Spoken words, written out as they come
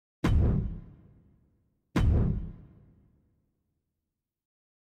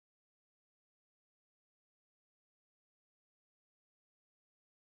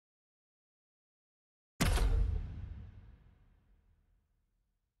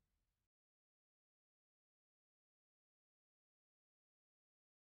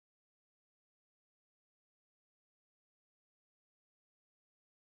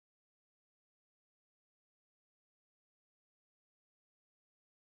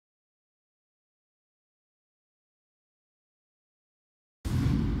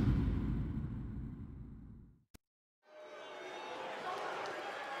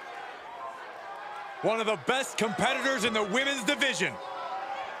One of the best competitors in the women's division.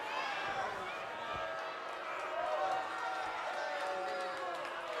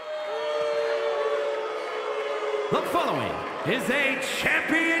 The following is a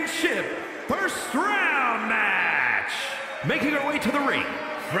championship first round match. Making her way to the ring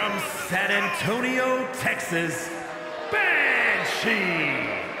from San Antonio, Texas,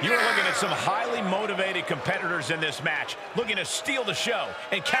 Banshee. You're looking at some highly motivated competitors in this match, looking to steal the show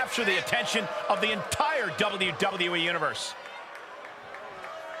and capture the attention of the entire WWE Universe.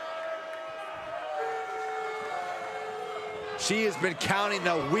 She has been counting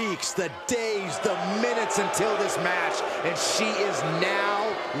the weeks, the days, the minutes until this match, and she is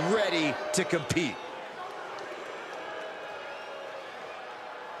now ready to compete.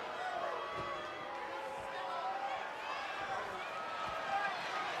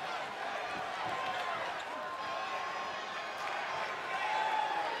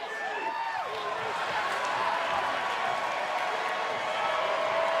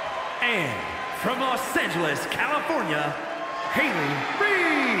 And from Los Angeles, California, Haley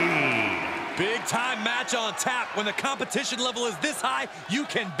Reed. Big time match on tap. When the competition level is this high, you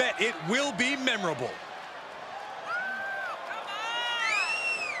can bet it will be memorable.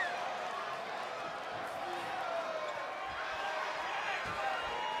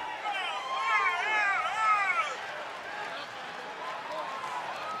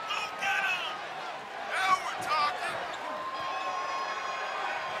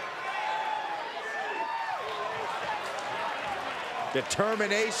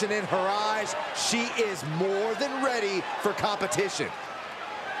 Determination in her eyes. She is more than ready for competition.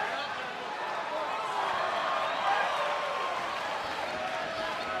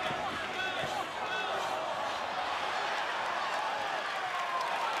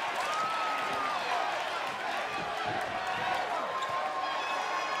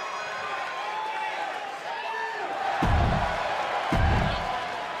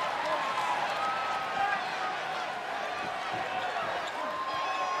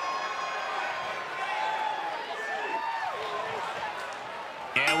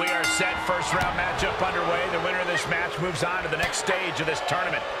 And we are set. First round matchup underway. The winner of this match moves on to the next stage of this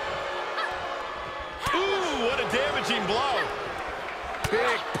tournament. Ooh, what a damaging blow.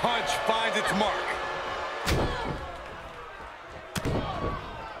 Big punch finds its mark.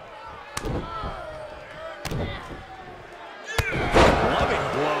 Loving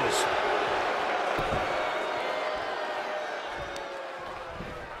blows.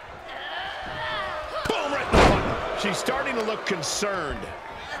 Boom, right in the button. She's starting to look concerned.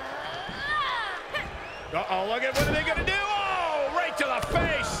 Uh-oh, look at what are they going to do? Oh, right to the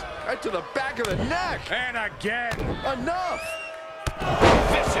face. Right to the back of the neck. And again. Enough.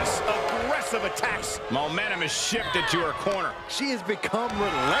 Vicious, aggressive attacks. Momentum is shifted to her corner. She has become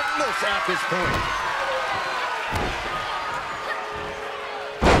relentless at this point.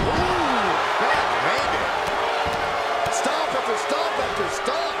 Ooh, backhanded. Stomp after stomp after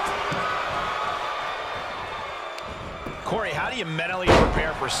stomp. Corey, how do you mentally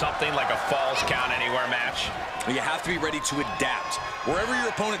prepare for something like a Falls Count Anywhere match? You have to be ready to adapt. Wherever your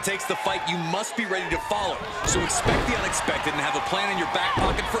opponent takes the fight, you must be ready to follow. So expect the unexpected and have a plan in your back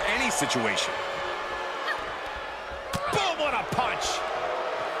pocket for any situation. Boom, what a punch!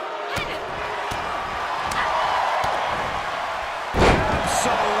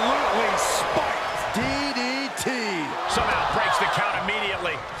 Absolutely spiked. DDT. Somehow breaks the count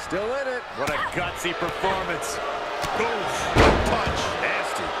immediately. Still in it. What a gutsy performance. Oof, punch,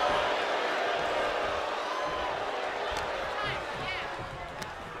 nasty.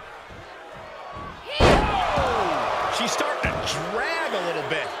 Oh, she's starting to drag a little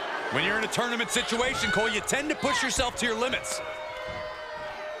bit. When you're in a tournament situation, Cole, you tend to push yourself to your limits.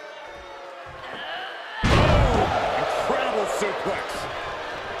 Incredible suplex.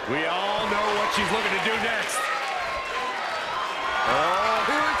 We all know what she's looking to do next. Oh,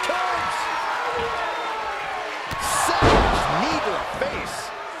 here it comes. Savage knee to the face.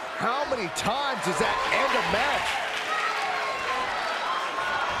 How many times does that end a match?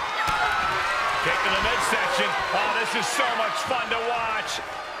 Kick to the midsection. Oh, this is so much fun to watch.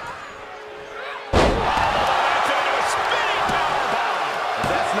 That's into a spinning powerbomb. If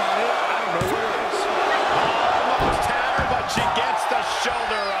that's not it, I don't know what it is. Almost had her, but she gets the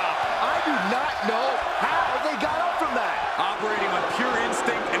shoulder up. I do not know how they got up from that. Operating on pure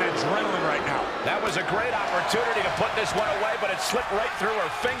instinct and adrenaline right now. That was a great opportunity to put this one away, but it slipped right through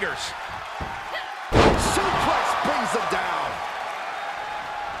her fingers. Suplex brings them down.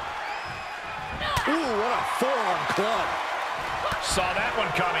 Ooh, what a forearm club. Saw that one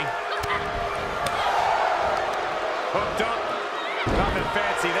coming. Hooked up. Nothing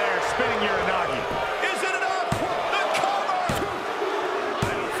fancy there, spinning Uranagi. Is it enough? The cover!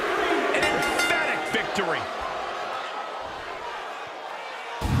 An emphatic victory.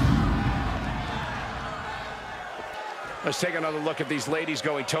 Let's take another look at these ladies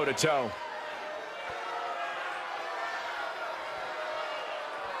going toe-to-toe.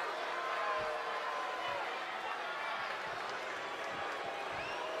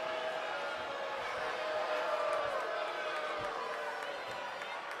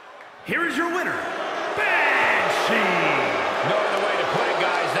 Here is your winner, Banshee! No other way to put it,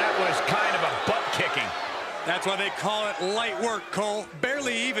 guys. That was kind of a butt kicking. That's why they call it light work, Cole.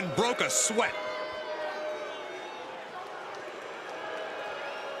 Barely even broke a sweat.